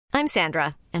I'm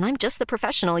Sandra, and I'm just the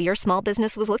professional your small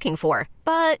business was looking for.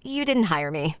 But you didn't hire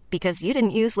me because you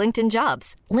didn't use LinkedIn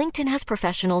Jobs. LinkedIn has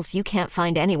professionals you can't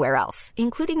find anywhere else,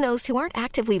 including those who aren't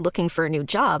actively looking for a new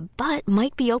job, but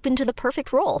might be open to the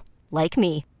perfect role, like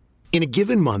me. In a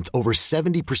given month, over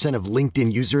 70% of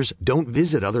LinkedIn users don't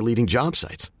visit other leading job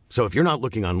sites. So if you're not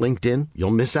looking on LinkedIn,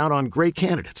 you'll miss out on great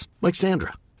candidates like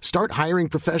Sandra. Start hiring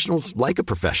professionals like a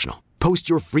professional. Post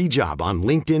your free job on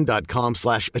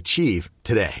linkedin.com/achieve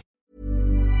today.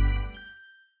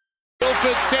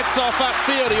 Milford sets off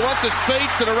upfield. He wants a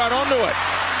speedster to run onto it.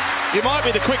 He might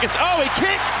be the quickest. Oh, he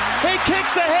kicks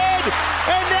ahead.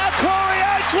 And now Corey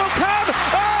Oates will come.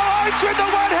 Oh, Oates with the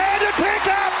one-handed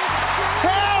pickup.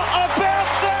 How about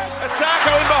that?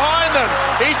 Asako in behind them.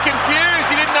 He's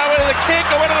confused. He didn't know whether to kick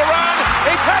or whether to run.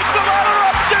 He takes the ladder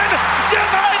option.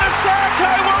 Jermaine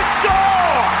Asako will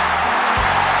score.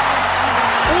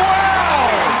 Wow.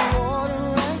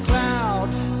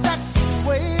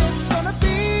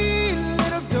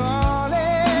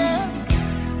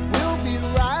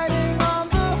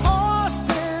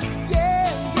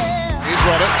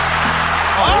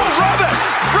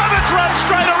 Roberts runs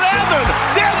straight around them,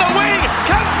 down the wing,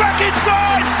 comes back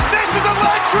inside, this is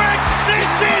electric, this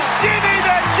is Jimmy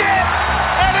the Jet,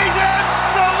 and he's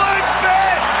absolute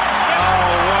best!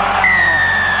 Oh, wow.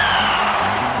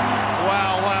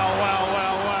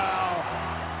 Wow.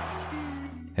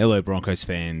 Hello Broncos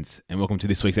fans, and welcome to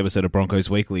this week's episode of Broncos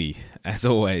Weekly. As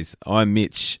always, I'm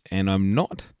Mitch, and I'm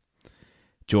not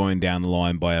joined down the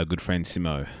line by our good friend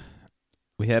Simo.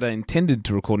 We had intended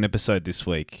to record an episode this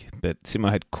week, but Simo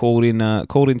had called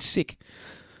in sick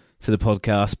to the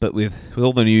podcast. But with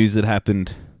all the news that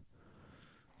happened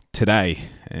today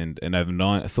and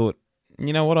overnight, I thought,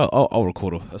 you know what, I'll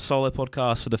record a solo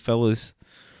podcast for the fellas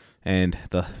and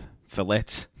the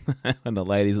fellettes and the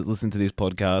ladies that listen to this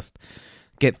podcast.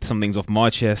 Get some things off my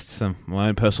chest, some my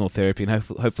own personal therapy, and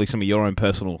hopefully some of your own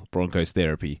personal Broncos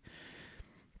therapy.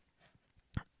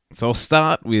 So I'll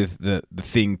start with the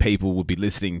thing people would be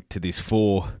listening to this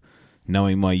for,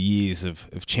 knowing my years of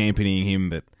championing him,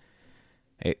 but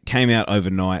it came out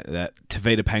overnight that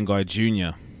Tevita Pangai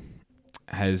Jr.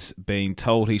 has been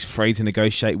told he's free to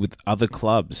negotiate with other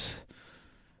clubs.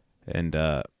 And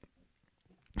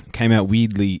came out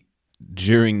weirdly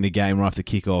during the game or after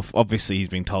kickoff. Obviously he's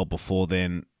been told before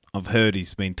then. I've heard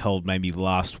he's been told maybe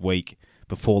last week,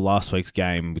 before last week's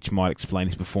game, which might explain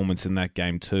his performance in that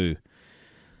game too.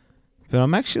 But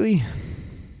I'm not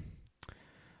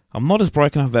as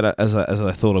broken up about it as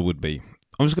I thought I would be.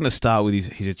 I'm just going to start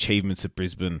with his achievements at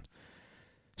Brisbane.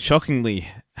 Shockingly,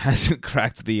 hasn't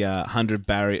cracked the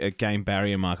 100 game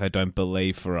barrier mark, I don't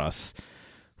believe, for us,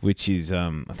 which is,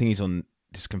 I think he's on,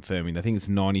 just confirming, I think it's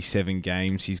 97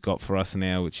 games he's got for us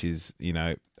now, which is, you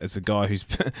know, as a guy who's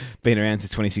been around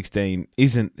since 2016,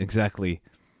 isn't exactly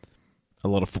a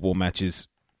lot of football matches.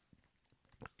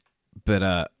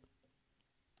 But,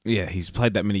 yeah, he's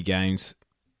played that many games,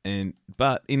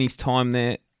 but in his time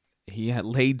there, he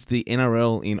leads the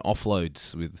NRL in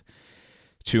offloads with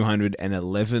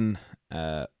 211.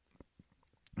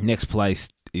 Next place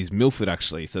is Milford,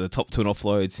 actually. So the top two in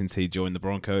offloads since he joined the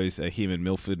Broncos are him and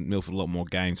Milford. Milford, a lot more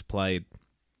games played.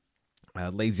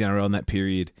 Leads the NRL in that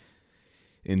period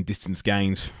in distance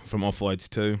gains from offloads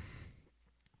too.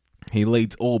 He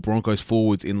leads all Broncos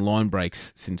forwards in line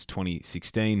breaks since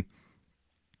 2016.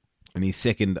 And he's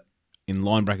second in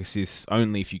line break assists,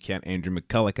 only if you count Andrew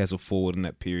McCulloch as a forward in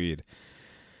that period.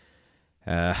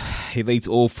 He leads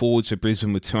all forwards for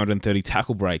Brisbane with 230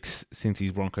 tackle breaks since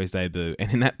his Broncos debut.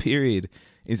 And in that period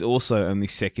is also only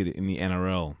second in the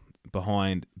NRL,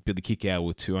 behind Billy Kickow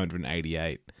with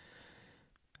 288.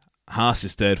 Haas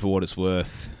is third for what it's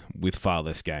worth, with far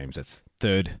less games. That's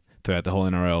third throughout the whole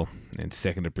NRL and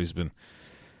second at Brisbane.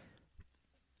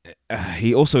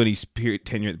 He also, in his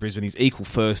tenure at Brisbane, he's equal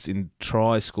first in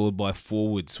tries scored by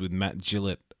forwards with Matt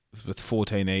Gillett with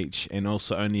 14 each, and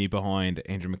also only behind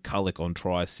Andrew McCulloch on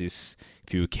try assists,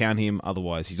 if you would count him.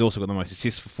 Otherwise, he's also got the most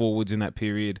assists for forwards in that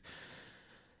period.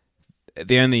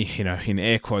 The only, in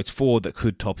air quotes, forward that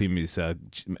could top him is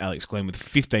Alex Glenn with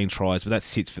 15 tries, but that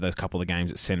sits for those couple of games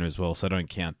at centre as well, so I don't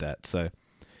count that. So,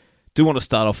 do want to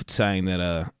start off with saying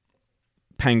that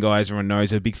Pangai, as everyone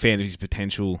knows, I'm a big fan of his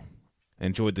potential.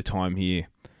 Enjoyed the time here.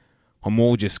 I'm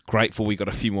more just grateful we got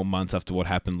a few more months after what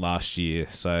happened last year.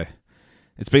 So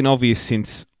it's been obvious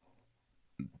since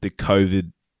the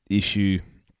COVID issue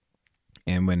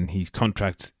and when his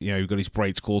contract, he got his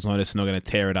breach clause notice and not going to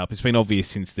tear it up. It's been obvious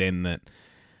since then that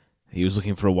he was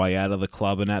looking for a way out of the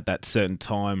club, and at that certain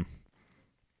time,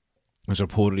 it was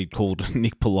reported he'd called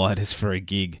Nick Politis for a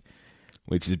gig,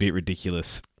 which is a bit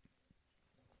ridiculous.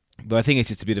 But I think it's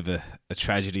just a bit of a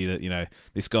tragedy that,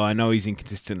 this guy, I know he's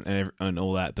inconsistent and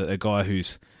all that, but a guy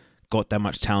who's got that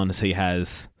much talent as he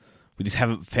has, we just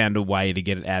haven't found a way to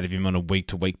get it out of him on a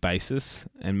week-to-week basis.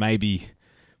 And maybe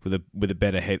with a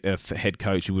better head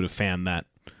coach, we would have found that.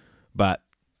 But,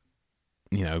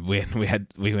 we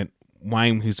went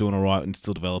Wayne, who's doing all right and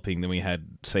still developing, then we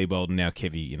had Seabold and now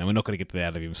Kevy. We're not going to get that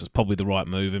out of him, so it's probably the right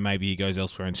move, and maybe he goes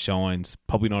elsewhere and shines.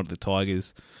 Probably not at the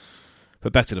Tigers.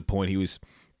 But back to the point, he was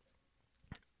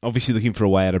obviously looking for a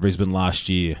way out of Brisbane last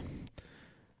year.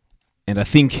 And I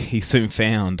think he soon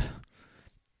found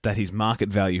that his market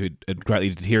value had greatly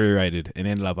deteriorated and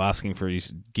ended up asking for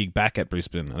his gig back at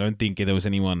Brisbane. I don't think there was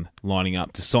anyone lining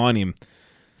up to sign him.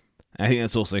 I think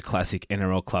that's also classic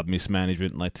NRL club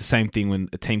mismanagement. Like the same thing when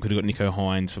a team could have got Nico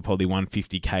Hines for probably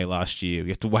 $150K last year. We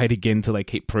have to wait again till they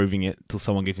keep proving it, till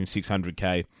someone gives him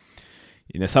 $600K.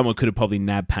 Someone could have probably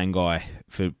nabbed Pangai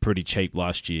for pretty cheap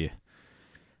last year.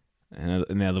 And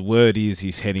now the word is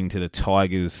he's heading to the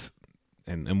Tigers,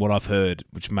 and what I've heard,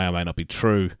 which may or may not be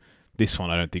true, this one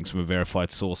I don't think is from a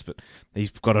verified source, but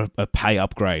he's got a pay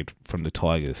upgrade from the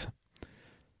Tigers.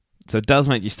 So it does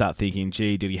make you start thinking,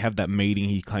 gee, did he have that meeting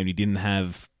he claimed he didn't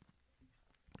have?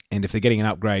 And if they're getting an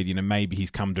upgrade, maybe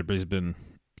he's come to Brisbane.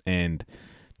 And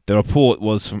the report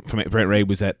was from Brett Reid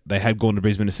was that they had gone to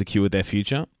Brisbane to secure their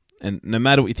future. And no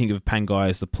matter what you think of Pangai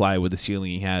as the player with the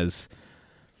ceiling he has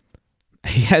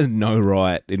no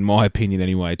right, in my opinion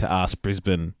anyway, to ask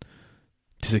Brisbane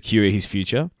to secure his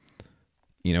future.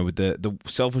 With the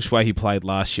selfish way he played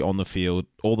last year on the field,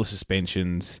 all the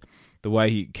suspensions, the way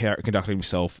he conducted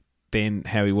himself, then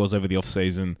how he was over the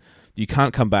off-season, you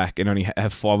can't come back and only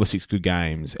have 5 or 6 good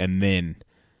games and then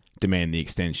demand the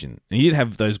extension. And he did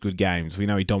have those good games. We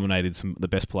know he dominated some of the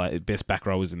best back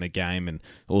rowers in the game and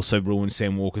also ruined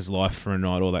Sam Walker's life for a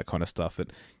night, all that kind of stuff.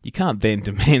 But you can't then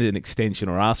demand an extension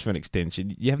or ask for an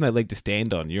extension. You have no leg to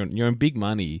stand on. You're in big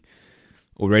money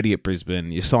already at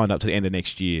Brisbane. You're signed up to the end of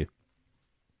next year.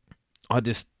 I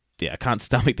can't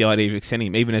stomach the idea of extending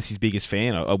him. Even as his biggest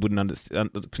fan, I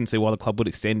couldn't see why the club would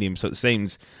extend him. So it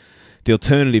seems the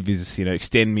alternative is,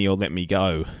 extend me or let me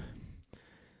go.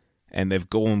 And they've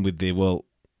gone with the, well,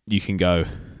 you can go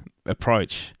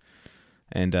approach.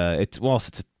 And I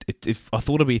thought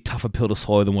it'd be a tougher pill to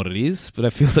swallow than what it is, but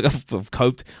it feels like I've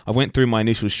coped. I went through my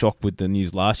initial shock with the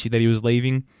news last year that he was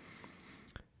leaving.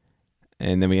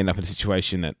 And then we end up in a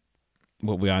situation that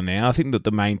what we are now. I think that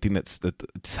the main thing that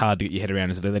it's hard to get your head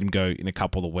around is that they let him go in a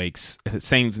couple of weeks. If it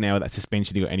seems now that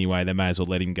suspension he got anyway, they may as well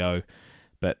let him go.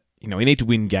 But, we need to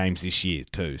win games this year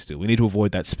too, still. We need to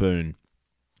avoid that spoon.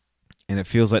 And it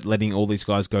feels like letting all these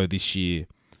guys go this year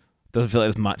doesn't feel like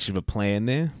there's much of a plan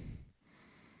there.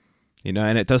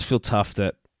 And it does feel tough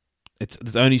that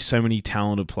there's only so many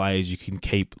talented players you can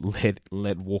keep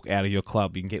let walk out of your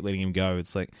club. You can keep letting him go.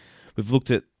 It's like we've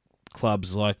looked at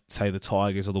clubs like, say, the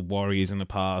Tigers or the Warriors in the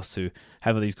past who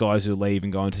have these guys who leave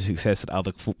and go into success at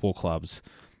other football clubs.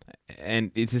 And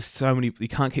it's just so many... You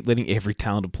can't keep letting every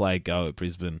talented player go at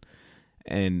Brisbane.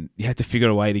 And you have to figure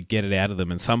a way to get it out of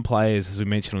them. And some players, as we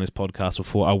mentioned on this podcast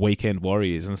before, are weekend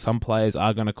warriors. And some players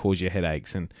are going to cause you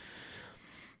headaches. And,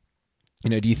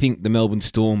 do you think the Melbourne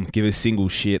Storm give a single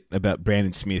shit about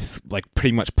Brandon Smith, like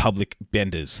pretty much public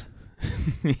benders?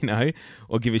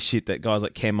 Or give a shit that guys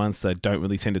like Cam Munster don't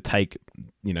really tend to take,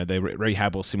 their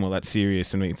rehab or similar that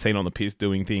serious, and we can see it on the piss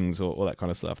doing things or all that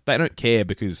kind of stuff. They don't care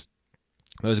because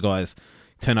those guys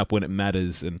turn up when it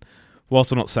matters. And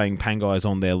whilst we're not saying Pangai is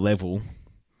on their level,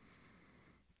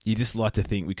 you just like to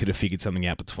think we could have figured something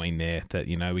out between there that,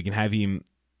 we can have him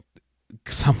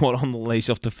somewhat on the leash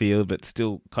off the field, but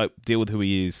still deal with who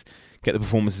he is, get the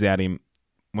performances out of him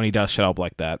when he does shut up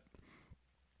like that.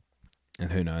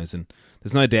 And who knows? And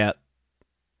there's no doubt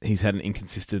he's had an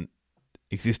inconsistent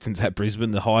existence at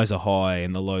Brisbane. The highs are high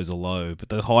and the lows are low. But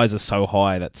the highs are so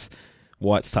high, that's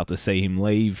why it's tough to see him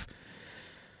leave.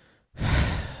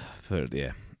 But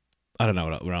yeah, I don't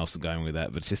know where else I'm going with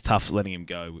that. But it's just tough letting him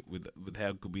go with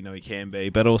how good we know he can be.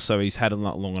 But also he's had a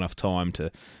long enough time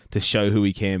to show who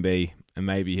he can be. And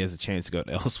maybe he has a chance to go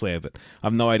elsewhere. But I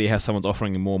have no idea how someone's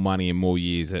offering him more money and more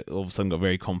years. All of a sudden got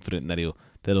very confident that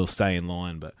he'll stay in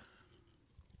line. But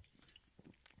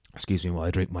excuse me while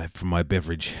I drink from my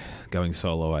beverage. Going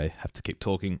solo, I have to keep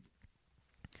talking.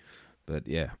 But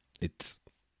yeah, it's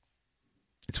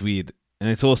weird. And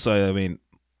it's also,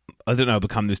 I don't know, I've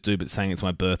become this dude, but saying it's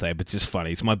my birthday, but just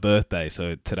funny. It's my birthday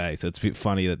today, so it's a bit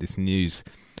funny that this news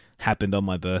happened on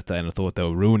my birthday, and I thought they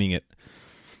were ruining it.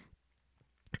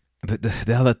 But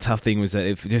the other tough thing was that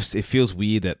it feels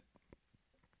weird that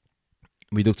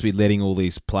we look to be letting all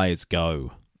these players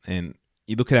go. And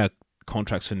you look at our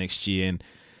contracts for next year, and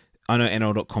I know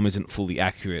NRL.com isn't fully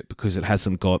accurate because it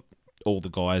hasn't got all the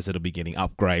guys that'll be getting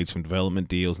upgrades from development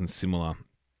deals and similar.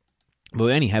 But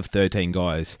we only have 13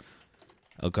 guys.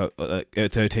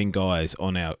 13 guys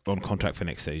on contract for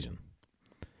next season.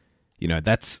 You know,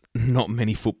 that's not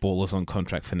many footballers on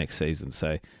contract for next season.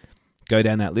 So go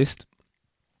down that list.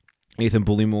 Ethan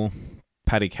Bullimore,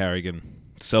 Paddy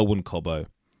Carrigan, Selwyn Cobbo,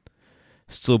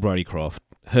 still Brodie Croft,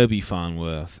 Herbie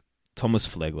Farnworth, Thomas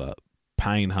Flegler,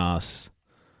 Payne Haas,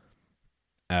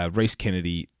 Reece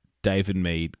Kennedy, David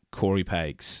Mead, Corey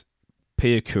Pakes,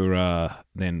 Pia Kura,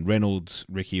 then Reynolds,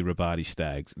 Ricky, Rabati,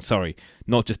 Staggs. Sorry,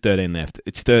 not just 13 left.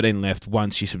 It's 13 left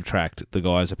once you subtract the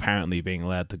guys apparently being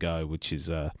allowed to go, which is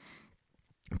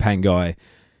Pangai,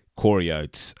 Corey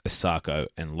Oates, Asako,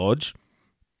 and Lodge.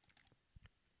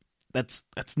 That's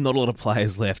not a lot of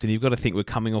players left, and you've got to think we're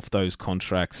coming off those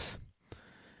contracts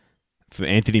for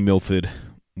Anthony Milford.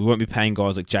 We won't be paying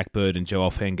guys like Jack Bird and Joe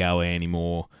Ofahengaue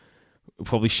anymore. We'll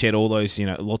probably shed all those,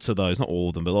 lots of those, not all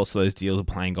of them, but lots of those deals of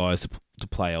playing guys to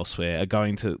play elsewhere are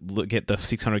going to get the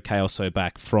 $600K or so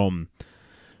back from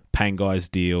Pangai's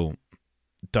deal.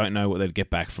 Don't know what they'd get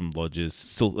back from Lodges.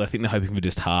 Still, I think they're hoping for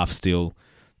just half still.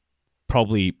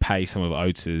 Probably pay some of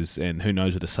Oates's, and who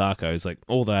knows with the Sarkos, like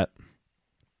all that.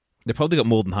 They've probably got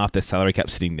more than half their salary cap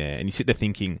sitting there, and you sit there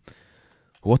thinking,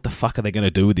 what the fuck are they going to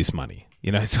do with this money?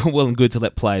 It's all well and good to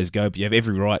let players go, but you have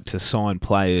every right to sign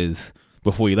players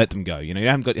before you let them go. You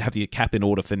haven't got to have your cap in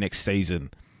order for next season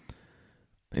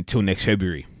until next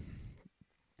February.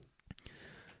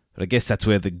 But I guess that's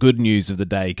where the good news of the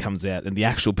day comes out and the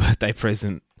actual birthday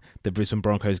present the Brisbane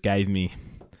Broncos gave me.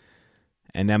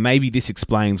 And now maybe this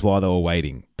explains why they were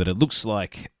waiting, but it looks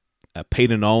like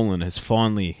Peter Nolan has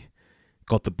finally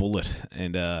got the bullet,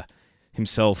 and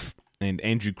himself and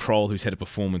Andrew Kroll, who's had a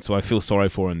performance, so I feel sorry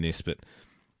for in this, but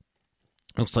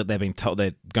looks like they've been told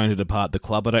they're going to depart the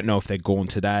club. I don't know if they're gone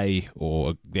today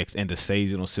or the end of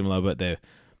season or similar,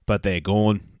 but they're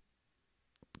gone.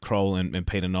 Kroll and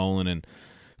Peter Nolan, and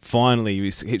finally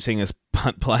we keep seeing us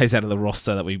punt players out of the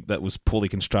roster that was poorly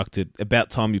constructed. About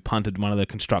time you punted one of the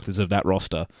constructors of that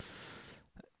roster.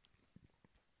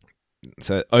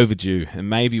 So overdue, and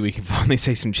maybe we can finally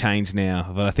see some change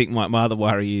now. But I think my other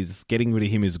worry is getting rid of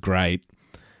him is great,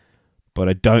 but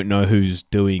I don't know who's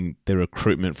doing the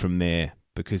recruitment from there,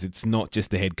 because it's not just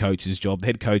the head coach's job. The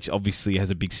head coach obviously has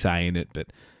a big say in it,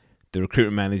 but the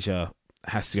recruitment manager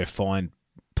has to go find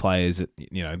players.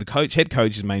 The head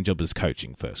coach's main job is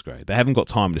coaching first grade. They haven't got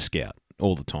time to scout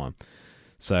all the time.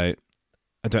 So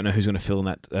I don't know who's going to fill in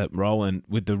that role. And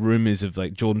with the rumours of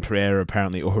like Jordan Pereira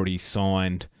apparently already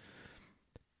signed,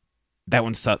 that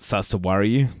one starts to worry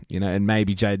you, and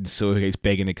maybe Jaden Sewer keeps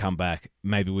begging to come back.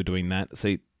 Maybe we're doing that.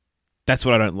 See, that's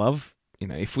what I don't love.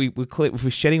 If we're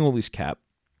shedding all this cap,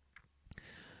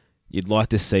 you'd like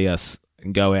to see us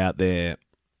go out there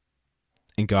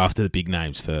and go after the big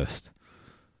names first.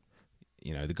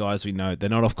 The guys we know, they're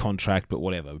not off contract, but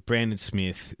whatever. Brandon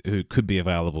Smith, who could be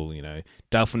available,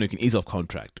 Dale Finucane is off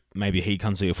contract. Maybe he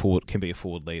can be a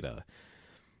forward leader.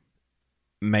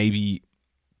 Maybe,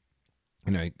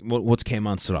 what's Cam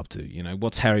Munster up to?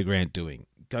 What's Harry Grant doing?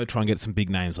 Go try and get some big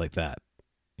names like that.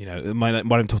 Might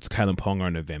even talk to Kalen Ponga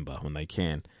in November when they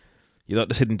can. You'd like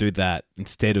to sit and do that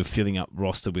instead of filling up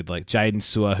roster with like Jaden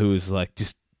Sewer, who is like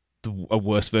just a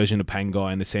worse version of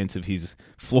Pangai in the sense of his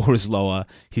floor is lower,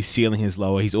 his ceiling is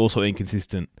lower, he's also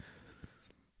inconsistent.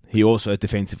 He also has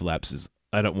defensive lapses.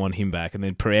 I don't want him back. And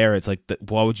then Pereira, it's like,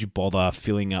 why would you bother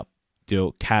filling up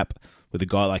your cap with a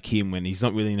guy like him when he's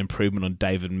not really an improvement on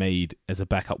David Mead as a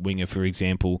backup winger, for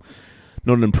example,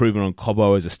 not an improvement on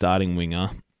Cobbo as a starting winger.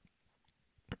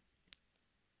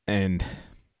 And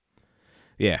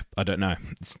yeah, I don't know.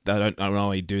 I don't know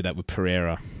how you do that with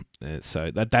Pereira.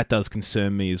 So that does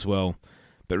concern me as well.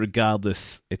 But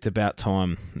regardless, it's about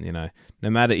time, no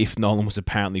matter if Nolan was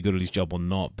apparently good at his job or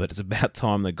not, but it's about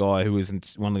time the guy who is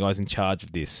one of the guys in charge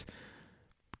of this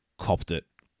copped it.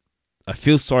 I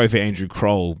feel sorry for Andrew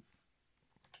Kroll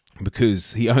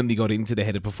because he only got into the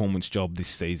head of performance job this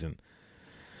season.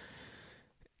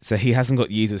 So he hasn't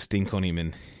got years of stink on him,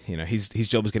 and his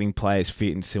job is getting players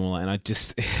fit and similar. And I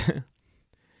just,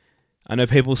 I know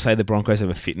people say the Broncos have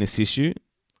a fitness issue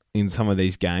in some of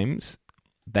these games.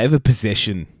 They have a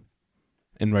possession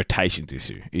and rotations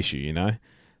issue.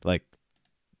 Like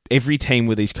every team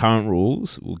with these current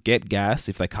rules will get gas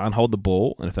if they can't hold the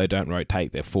ball and if they don't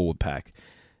rotate their forward pack.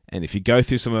 And if you go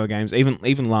through some of the games,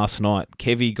 even last night,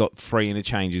 Kevy got 3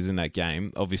 interchanges in that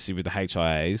game, obviously with the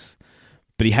HIAs.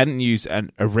 But he hadn't used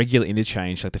a regular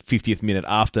interchange like the 50th minute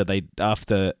after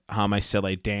Hame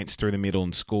Sele danced through the middle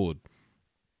and scored.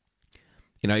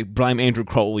 Blame Andrew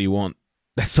Kroll all you want.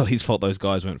 That's not his fault those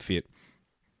guys weren't fit.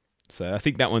 So I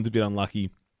think that one's a bit unlucky.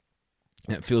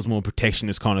 And it feels more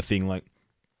protectionist kind of thing, like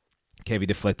Kevy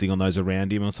deflecting on those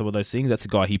around him on some of those things. That's a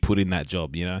guy he put in that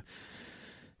job, you know.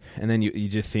 And then you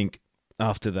just think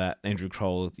after that, Andrew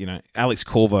Kroll, you know, Alex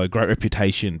Corvo, great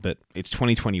reputation, but it's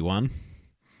 2021.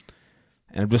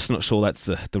 And I'm just not sure that's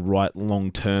the right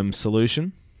long-term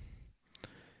solution.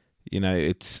 You know,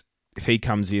 it's if he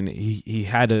comes in, he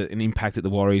had an impact at the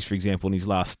Warriors, for example, in his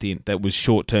last stint that was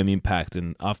short-term impact,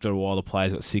 and after a while the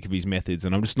players got sick of his methods,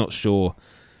 and I'm just not sure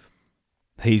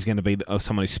he's going to be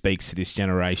someone who speaks to this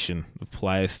generation of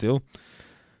players still.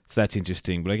 So that's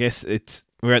interesting. But I guess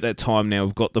we're at that time now.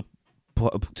 We've got to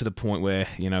the point where,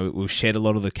 you know, we've shed a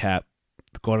lot of the cap,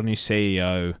 got a new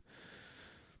CEO.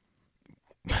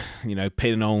 You know,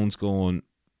 Peter Nolan's gone.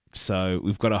 So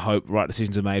we've got to hope right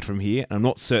decisions are made from here. And I'm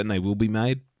not certain they will be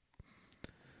made.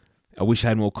 I wish I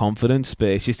had more confidence, but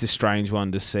it's just a strange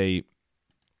one to see.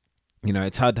 You know,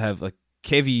 it's hard to have, like,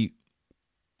 Kevy.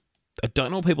 I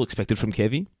don't know what people expected from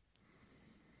Kevy.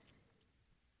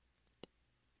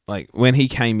 Like, when he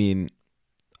came in,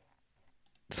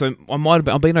 so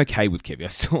I've been okay with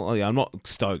Kevy. I'm not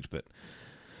stoked, but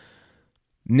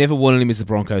never wanted him as the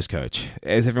Broncos coach.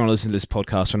 As everyone listening to this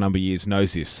podcast for a number of years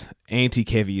knows this,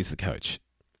 anti-Kevy is the coach.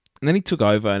 And then he took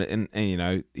over and you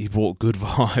know, he brought good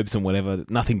vibes and whatever,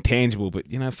 nothing tangible, but,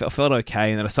 you know, I felt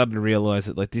okay. And then I started to realise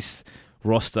that, like, this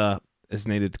roster has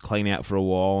needed to clean out for a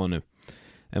while, and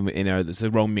you know, there's a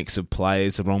wrong mix of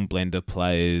players, a wrong blend of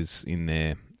players in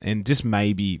there. And just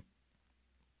maybe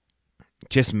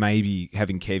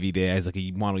having Kevy there as like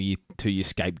a 1 or 2 year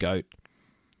scapegoat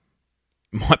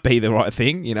might be the right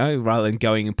thing, you know, rather than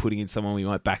going and putting in someone we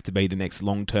might back to be the next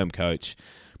long-term coach,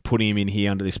 putting him in here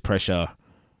under this pressure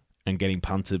and getting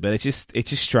punted. But it's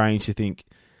just strange to think,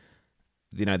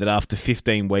 you know, that after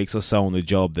 15 weeks or so on the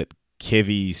job that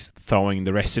Kevy's throwing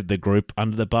the rest of the group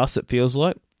under the bus, it feels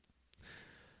like.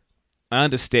 I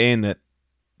understand that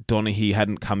Donaghy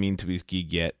hadn't come into his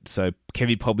gig yet, so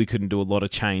Kevy probably couldn't do a lot of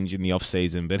change in the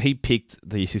off-season, but he picked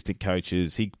the assistant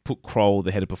coaches, he put Kroll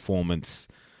the head of performance,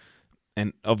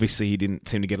 and obviously he didn't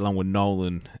seem to get along with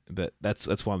Nolan, but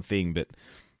that's one thing. But,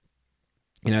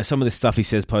 you know, some of the stuff he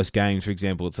says post-games, for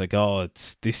example, it's like,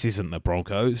 this isn't the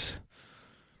Broncos.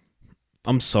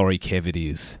 I'm sorry, Kev, it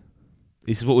is.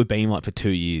 This is what we've been like for 2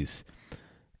 years.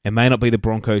 It may not be the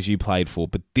Broncos you played for,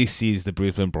 but this is the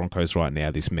Brisbane Broncos right now,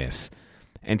 this mess.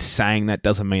 And saying that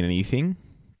doesn't mean anything,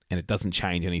 and it doesn't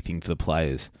change anything for the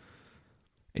players.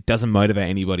 It doesn't motivate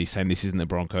anybody saying this isn't the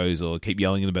Broncos or keep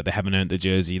yelling about they haven't earned the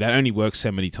jersey. That only works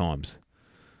so many times.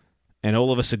 And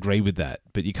all of us agree with that,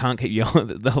 but you can't keep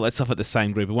yelling all that stuff at the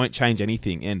same group. It won't change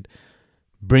anything, and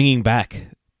bringing back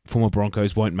former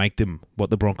Broncos won't make them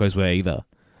what the Broncos were either.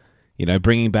 You know,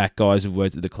 bringing back guys who've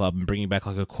worked at the club and bringing back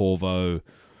like a Corvo.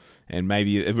 And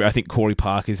maybe, I think Corey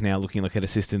Parker is now looking like an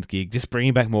assistant's gig. Just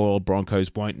bringing back more old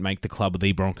Broncos won't make the club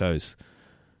the Broncos.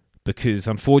 Because,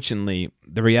 unfortunately,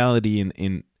 the reality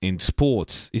in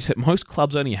sports is that most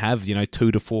clubs only have, you know,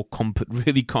 2 to 4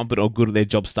 really competent or good at their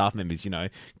job staff members, you know.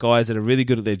 Guys that are really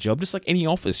good at their job, just like any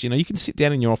office. You know, you can sit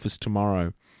down in your office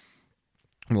tomorrow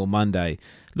or Monday,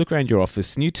 look around your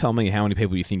office, and you tell me how many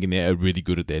people you think in there are really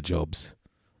good at their jobs.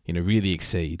 You know, really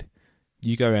exceed.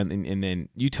 You go around and then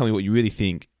you tell me what you really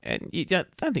think. And I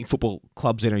don't think football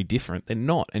clubs are any different. They're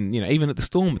not. And, you know, even at the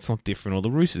Storm, it's not different. Or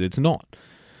the Roosters, it's not.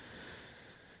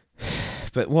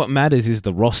 But what matters is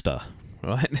the roster,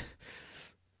 right?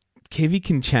 Kevy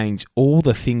can change all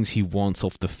the things he wants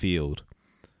off the field.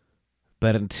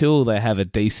 But until they have a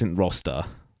decent roster,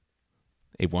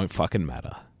 it won't fucking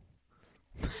matter.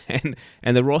 And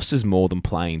the roster's more than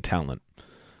playing talent.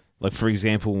 Like, for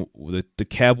example, the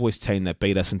Cowboys team that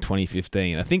beat us in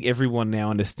 2015, I think everyone now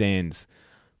understands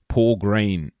Paul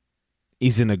Green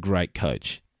isn't a great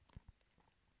coach.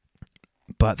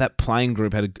 But that playing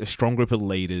group had a strong group of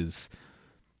leaders,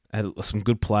 had some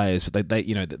good players, but they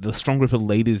you know, the strong group of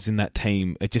leaders in that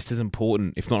team are just as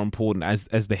important, if not important,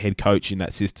 as the head coach in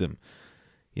that system.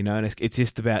 You know, and it's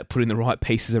just about putting the right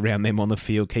pieces around them on the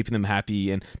field, keeping them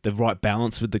happy, and the right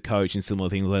balance with the coach and similar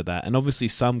things like that. And obviously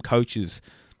some coaches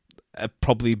are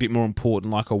probably a bit more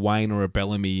important, like a Wayne or a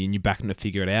Bellamy, and you back them to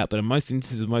figure it out. But in most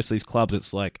instances, most of these clubs,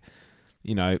 it's like,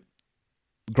 you know,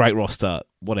 great roster,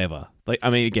 whatever. Like, I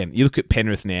mean, again, you look at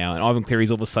Penrith now, and Ivan Cleary's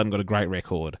all of a sudden got a great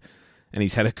record, and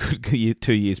he's had a good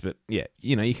 2 years. But yeah,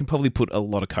 you know, you can probably put a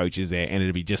lot of coaches there, and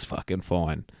it'll be just fucking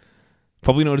fine.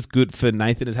 Probably not as good for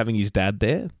Nathan as having his dad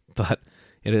there, but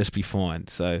it'll just be fine.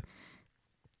 So,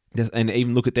 and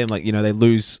even look at them, like, you know, they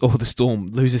lose, or the Storm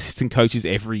lose assistant coaches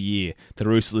every year. The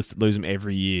Roosters lose them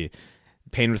every year.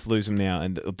 Penrith lose them now,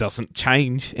 and it doesn't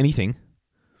change anything.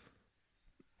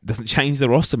 It doesn't change the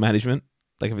roster management.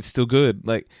 Like, if it's still good,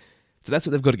 like, so that's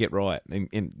what they've got to get right.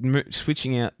 And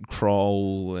switching out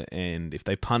Kroll, and if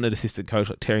they punt an assistant coach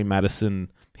like Terry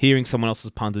Madison, hearing someone else's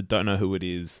punted, don't know who it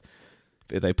is.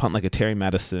 If they punt like a Terry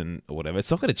Madison or whatever, it's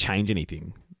not going to change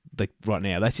anything. Like right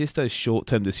now, that's just those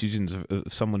short-term decisions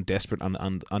of someone desperate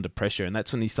under pressure, and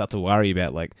that's when you start to worry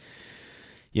about, like,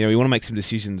 you know, we want to make some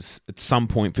decisions at some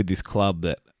point for this club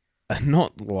that are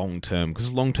not long-term,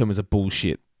 because long-term is a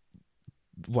bullshit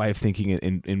way of thinking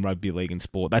in rugby league and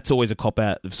sport. That's always a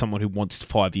cop-out of someone who wants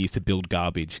 5 years to build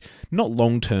garbage. Not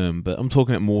long-term, but I'm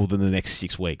talking about more than the next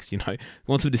 6 weeks, you know. We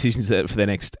want some decisions for the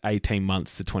next 18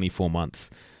 months to 24 months.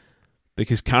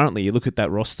 Because currently, you look at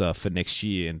that roster for next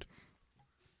year, and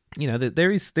you know there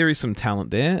is some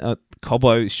talent there.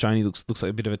 Cobbo is shown he looks like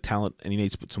a bit of a talent, and he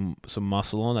needs to put some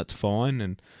muscle on. That's fine.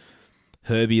 And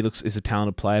Herbie is a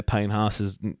talented player. Payne Haas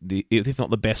is if not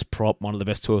the best prop, one of the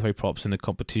best 2 or 3 props in the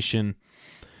competition.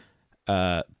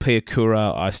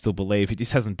 Piakura, I still believe he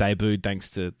just hasn't debuted thanks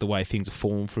to the way things are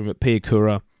falling for him. But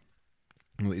Piakura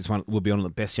will be one of the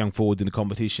best young forwards in the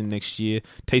competition next year.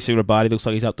 TC Rabadi looks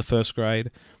like he's up to first grade.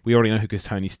 We already know who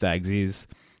Tony Staggs is.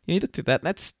 You looked at that.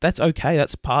 That's okay.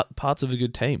 That's parts of a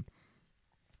good team.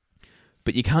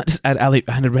 But you can't just add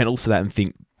Alexander Reynolds to that and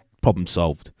think problem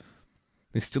solved.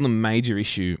 There's still a major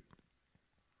issue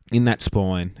in that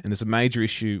spine, and there's a major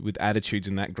issue with attitudes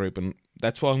in that group, and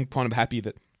that's why I'm kind of happy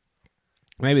that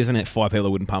maybe there's only 5 people I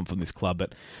wouldn't pump from this club,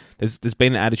 but there's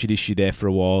been an attitude issue there for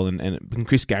a while, and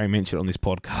Chris Gary mentioned on this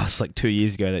podcast like 2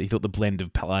 years ago that he thought the blend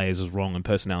of players was wrong and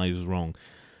personality was wrong.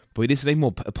 But we just need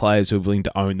more players who are willing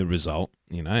to own the result,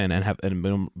 you know, and have a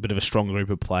bit of a strong group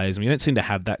of players. And we don't seem to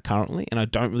have that currently, and I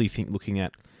don't really think looking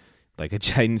at like a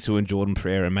Jaden Sew and Jordan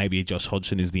Pereira and maybe a Josh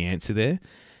Hodgson is the answer there.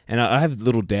 And I have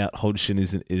little doubt Hodgson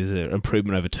is an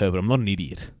improvement over Turbo. I'm not an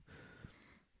idiot.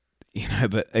 You know,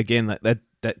 but again,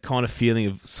 that kind of feeling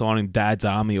of signing Dad's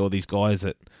Army or these guys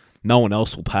that no one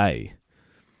else will pay,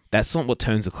 that's not what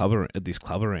turns this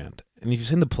club around. And if you've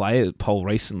seen the player poll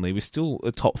recently, we're still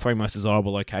a top 3 most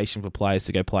desirable location for players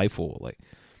to go play for. Like,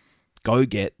 go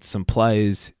get some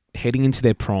players heading into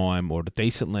their prime or at a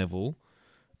decent level.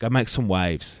 Go make some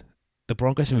waves. The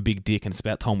Broncos have a big dick, and it's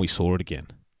about time we saw it again.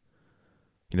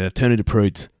 You know, they've turned into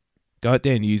prudes. Go out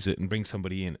there and use it and bring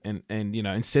somebody in. And you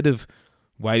know, instead of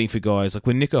waiting for guys, like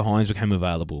when Nicho Hynes became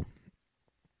available,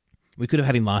 we could have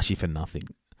had him last year for nothing.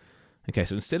 Okay,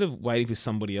 so instead of waiting for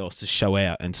somebody else to show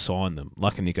out and sign them,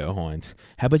 like a Nicho Hynes,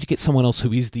 how about you get someone else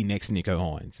who is the next Nicho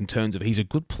Hynes in terms of he's a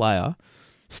good player,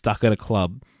 stuck at a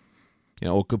club, you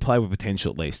know, or a good player with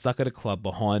potential at least, stuck at a club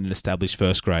behind an established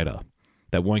first grader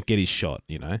that won't get his shot,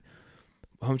 you know?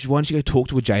 Why don't you go talk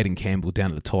to a Jaden Campbell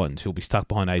down at the Titans who'll be stuck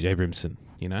behind AJ Brimson,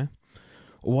 you know?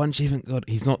 Or why don't you even...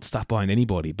 he's not stuck behind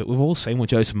anybody, but we've all seen what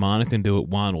Joseph Manu can do at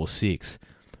 1 or 6.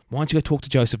 Why don't you go talk to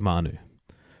Joseph Manu?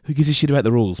 Who gives a shit about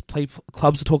the rules?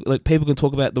 Clubs talk, like, people can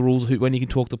talk about the rules when you can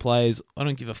talk to players. I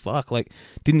don't give a fuck. Like,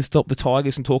 didn't stop the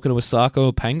Tigers from talking to Osako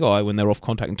or Pangai when they were off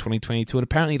contract in 2022, and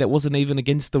apparently that wasn't even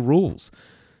against the rules.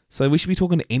 So we should be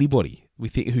talking to anybody we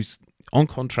think who's on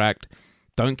contract,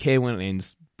 don't care when it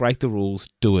ends, break the rules,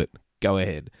 do it, go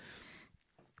ahead.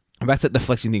 And back to that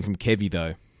deflection thing from Kevy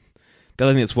though. The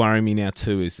other thing that's worrying me now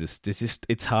too is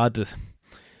it's hard to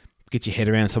get your head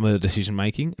around some of the decision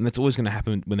making, and that's always going to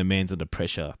happen when a man's under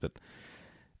pressure. But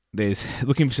there's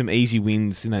looking for some easy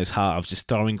wins in those halves, just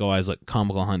throwing guys like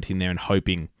Carmichael Hunt in there and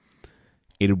hoping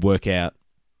it'd work out.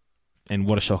 And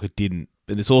what a shock it didn't.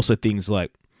 But there's also things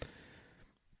like,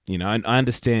 you know, I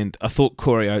understand. I thought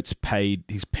Corey Oates paid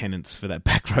his penance for that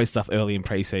back row stuff early in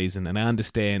preseason, and I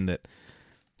understand that,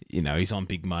 you know, he's on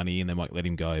big money and they might let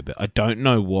him go. But I don't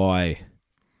know why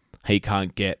he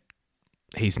can't get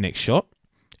his next shot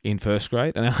in first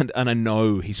grade. And I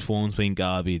know his form's been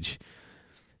garbage,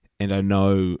 and I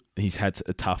know he's had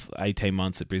a tough 18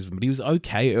 months at Brisbane, but he was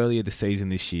okay earlier this season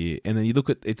this year. And then you look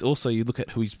at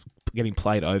who he's getting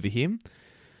played over him.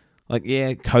 Like,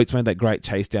 yeah, Coates made that great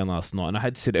chase down last night. And I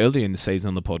had said earlier in the season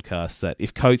on the podcast that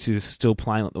if Coates is still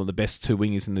playing like one of the best 2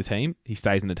 wingers in the team, he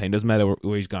stays in the team. Doesn't matter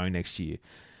where he's going next year.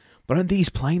 But I don't think he's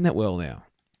playing that well now.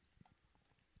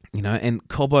 You know, and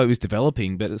Cobbo is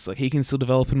developing, but it's like he can still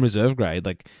develop in reserve grade.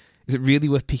 Like, is it really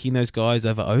worth picking those guys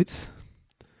over Oates?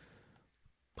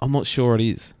 I'm not sure it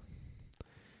is.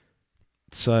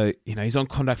 So, you know, he's on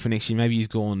contract for next year. Maybe he's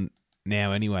gone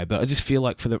now anyway. But I just feel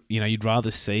like you'd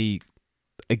rather see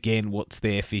again what's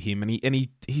there for him, and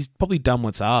he's probably done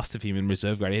what's asked of him in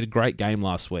reserve grade. He had a great game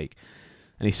last week,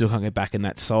 and he still can't get back in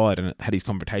that side, and had his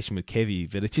confrontation with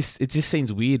Kevy. But it just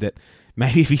seems weird that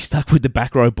maybe if he stuck with the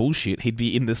back row bullshit, he'd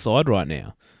be in the side right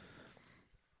now.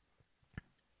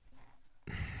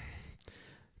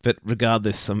 But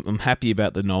regardless, I'm happy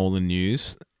about the Nolan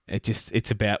news.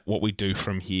 It's about what we do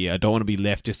from here. I don't want to be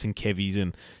left just in Kevy's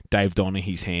and Dave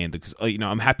Donaghy's hand because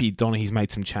I'm happy Donaghy's made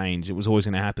some change. It was always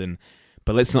going to happen,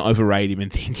 but let's not overrate him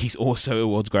and think he's also a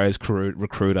world's greatest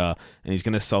recruiter and he's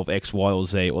going to solve X, Y, or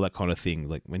Z, all that kind of thing.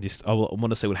 Like I want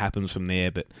to see what happens from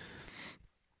there, but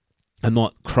I'm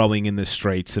not crowing in the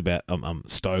streets about I'm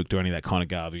stoked or any of that kind of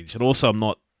garbage. And also, I'm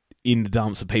not in the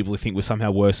dumps of people who think we're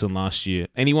somehow worse than last year.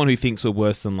 Anyone who thinks we're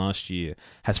worse than last year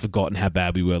has forgotten how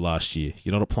bad we were last year.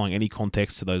 You're not applying any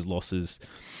context to those losses.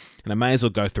 And I may as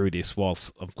well go through this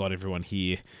whilst I've got everyone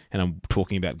here and I'm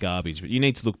talking about garbage. But you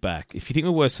need to look back. If you think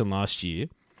we're worse than last year,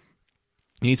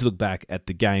 you need to look back at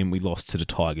the game we lost to the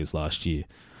Tigers last year.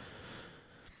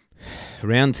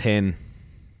 Round 10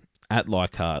 at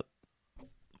Leichhardt,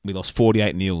 we lost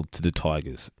 48-0 to the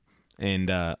Tigers.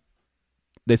 And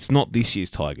that's not this year's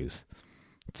Tigers.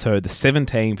 So the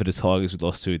 17 for the Tigers we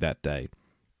lost to that day.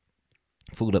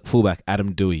 Fullback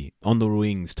Adam Dewey. On the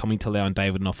wings, Tommy Talau and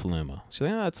David Nofaluma. So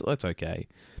that's okay.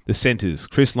 The centres,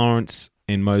 Chris Lawrence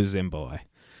and Moses Mbai.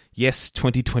 Yes,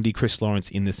 2020 Chris Lawrence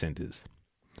in the centres.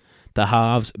 The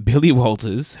halves, Billy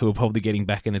Walters, who are probably getting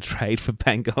back in a trade for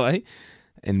Pangai,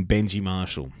 and Benji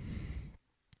Marshall.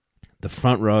 The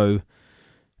front row,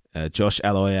 Josh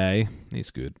Aloiai,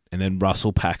 he's good. And then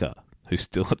Russell Packer, who's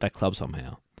still at that club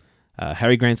somehow.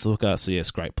 Harry Grant's the hooker, so yes,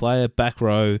 great player. Back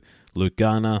row, Luke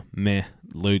Garner, meh,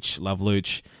 Luch, love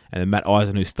Luch. And then Matt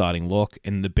Eisen, who's starting lock.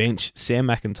 And the bench, Sam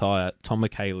McIntyre, Tom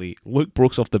McHaley, Luke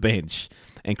Brooks off the bench,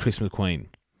 and Chris McQueen.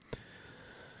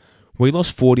 We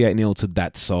lost 48-0 to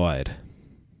that side.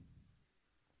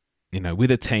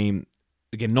 With a team,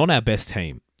 again, not our best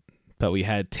team, but we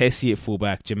had Tessie at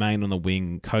fullback, Jermaine on the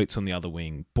wing, Coates on the other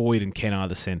wing, Boyd and Kennar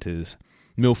the centres,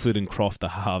 Milford and Croft the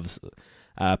halves,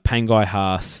 Pangai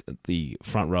Haas the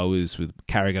front rowers with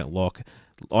Carrigan at lock,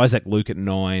 Isaac Luke at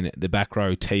 9, the back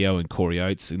row Teo and Corey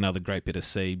Oates, another great bit of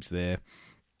Siebes there.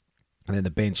 And then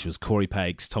the bench was Corey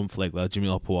Pakes, Tom Flegler, Jimmy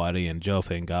Lopawati and Joe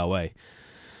Fangawe.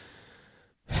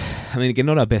 I mean, again,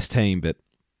 not our best team, but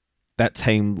that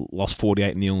team lost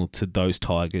 48-0 to those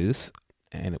Tigers,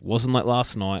 and it wasn't like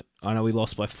last night. I know we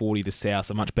lost by 40 to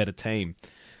South, a much better team,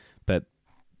 but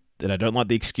I don't like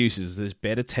the excuses. There's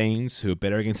better teams who are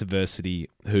better against adversity,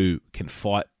 who can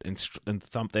fight and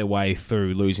thump their way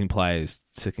through losing players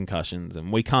to concussions,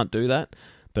 and we can't do that.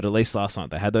 But at least last night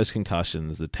they had those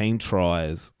concussions. The team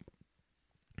tries,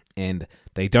 and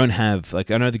they don't have, I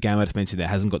know the game I just mentioned there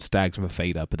hasn't got Stags and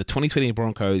Fafita, but the 2020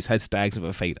 Broncos had Stags and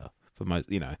Fafita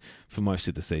for most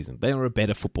of the season. They were a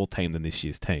better football team than this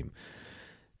year's team.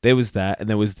 There was that, and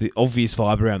there was the obvious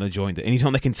vibe around the joint that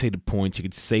anytime they conceded points, you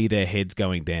could see their heads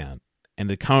going down. And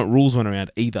the current rules weren't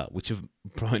around either, which have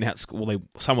blown out,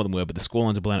 some of them were, but the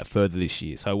scorelines have blown out further this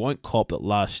year. So I won't cop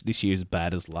that this year is as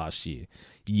bad as last year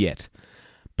yet.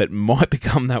 But might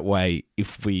become that way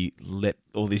if we let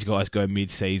all these guys go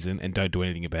mid-season and don't do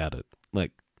anything about it.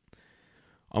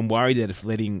 I'm worried that if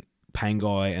letting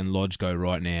Pangai and Lodge go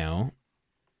right now,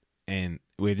 and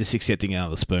we're just accepting out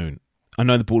of the spoon. I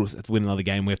know the Bulldogs have to win another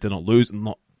game. We have to not lose, and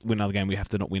not win another game. We have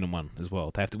to not win one as well.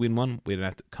 They have to win one. We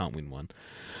can't win one.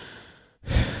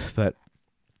 But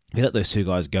if you let those two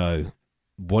guys go,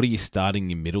 what are you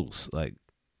starting in middles?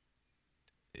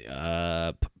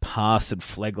 Pass and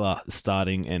Flegler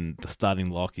starting, and the starting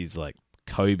lock is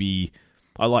Kobe.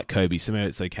 I like Kobe, so maybe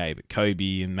it's okay, but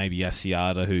Kobe and maybe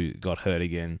Asiata, who got hurt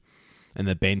again. And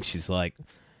the bench is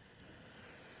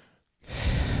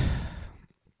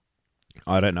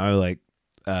I don't know,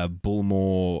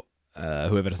 Bullmore,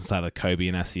 whoever doesn't start, Kobe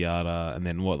and Asiata, and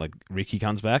then Ricky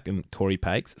comes back and Corey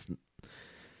Pakes.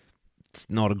 It's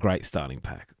not a great starting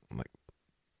pack.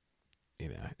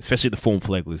 Especially the form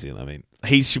Flegler's in. I mean,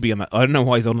 he should be on that. I don't know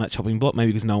why he's on that chopping block.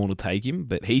 Maybe because no one will take him,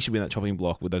 but he should be on that chopping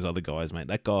block with those other guys, mate.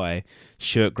 That guy,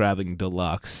 shirt grabbing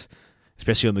deluxe,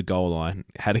 especially on the goal line,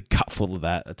 had a gut full of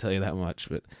that. I tell you that much.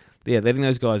 But yeah, letting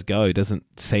those guys go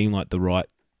doesn't seem like the right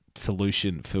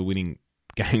solution for winning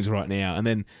games right now. And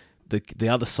then the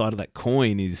other side of that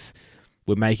coin is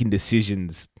we're making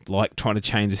decisions like trying to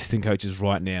change assistant coaches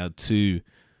right now to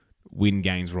win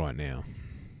games right now.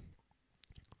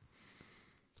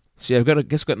 So yeah, I've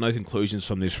got no conclusions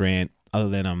from this rant other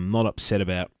than I'm not upset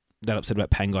about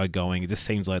Pangai going. It just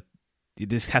seems like it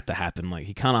just had to happen.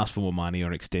 He can't ask for more money or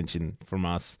an extension from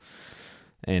us.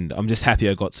 And I'm just happy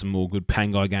I got some more good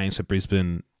Pangai games for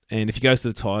Brisbane. And if he goes to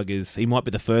the Tigers, he might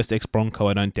be the first ex-Bronco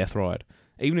I don't death ride.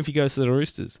 Even if he goes to the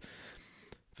Roosters.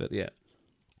 But yeah.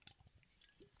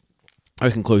 No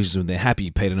conclusions when they're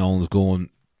happy Peter Nolan's gone.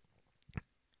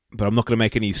 But I'm not going to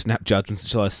make any snap judgments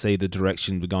until I see the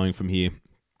direction we're going from here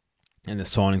and the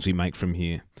signings we make from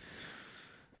here.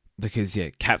 Because,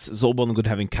 caps, it's all well and good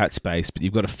having cap space, but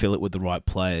you've got to fill it with the right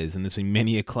players. And there's been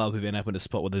many a club who've ended up in a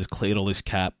spot where they've cleared all this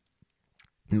cap,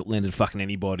 not landed fucking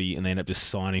anybody, and they end up just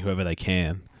signing whoever they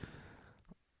can.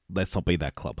 Let's not be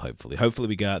that club, hopefully. Hopefully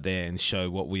we go out there and show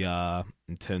what we are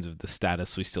in terms of the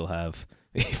status we still have.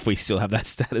 If we still have that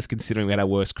status, considering we had our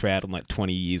worst crowd in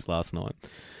 20 years last night.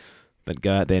 But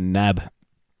go out there, nab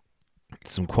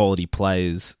some quality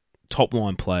players,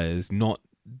 top-line players, not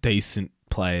decent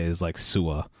players like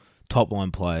Sewer,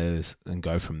 top-line players, and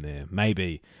go from there.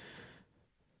 Maybe.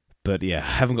 But I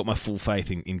haven't got my full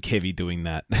faith in Kevy doing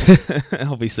that.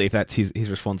 Obviously, if that's his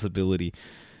responsibility.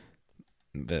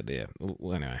 But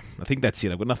well, anyway, I think that's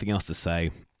it. I've got nothing else to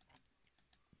say.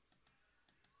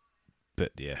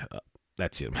 But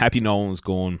that's it. I'm happy Nolan's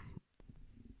gone.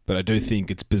 But I do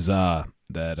think it's bizarre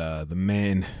that the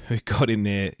man who got in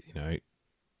there,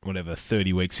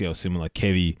 30 weeks ago or similar,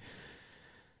 Kevy,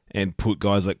 and put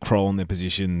guys like Kroll in their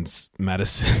positions,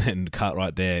 Madison and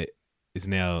Cartwright there, is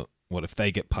now, if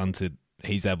they get punted,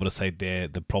 he's able to say they're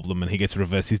the problem and he gets to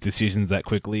reverse his decisions that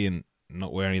quickly and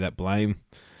not wear any of that blame.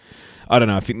 I don't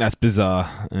know. I think that's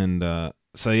bizarre. And I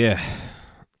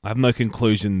have no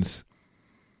conclusions.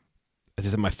 I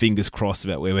just have my fingers crossed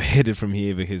about where we're headed from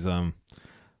here because, I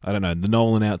don't know. The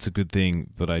Nolan out's a good thing,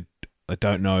 but I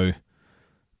don't know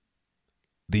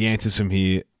the answers from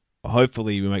here.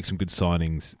 Hopefully we make some good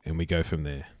signings and we go from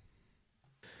there.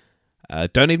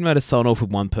 Don't even know how to sign off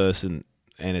with one person,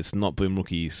 and it's not Boom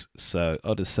Rookies. So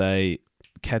I'll just say,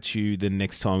 catch you the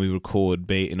next time we record,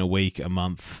 be it in a week, a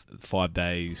month, 5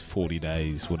 days, 40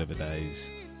 days, whatever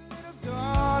days.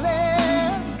 Darling,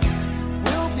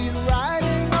 we'll be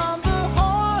riding on the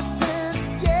horses,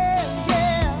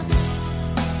 yeah.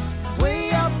 Way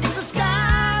up in the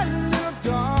sky, little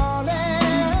darling.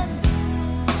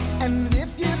 And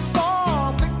if you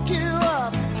fall, pick you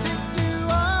up,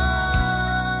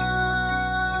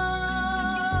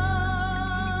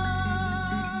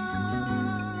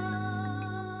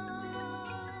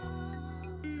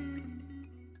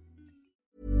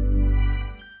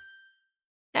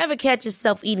 Ever catch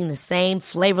yourself eating the same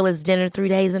flavorless dinner 3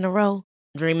 days in a row?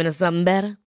 Dreaming of something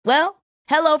better? Well,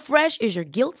 HelloFresh is your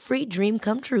guilt-free dream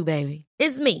come true, baby.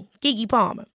 It's me, Keke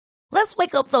Palmer. Let's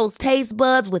wake up those taste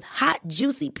buds with hot,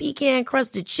 juicy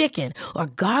pecan-crusted chicken or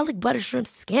garlic butter shrimp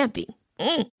scampi.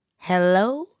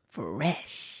 Hello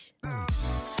Fresh.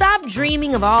 Stop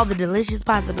dreaming of all the delicious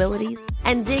possibilities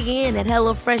and dig in at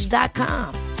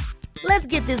HelloFresh.com. Let's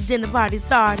get this dinner party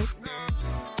started.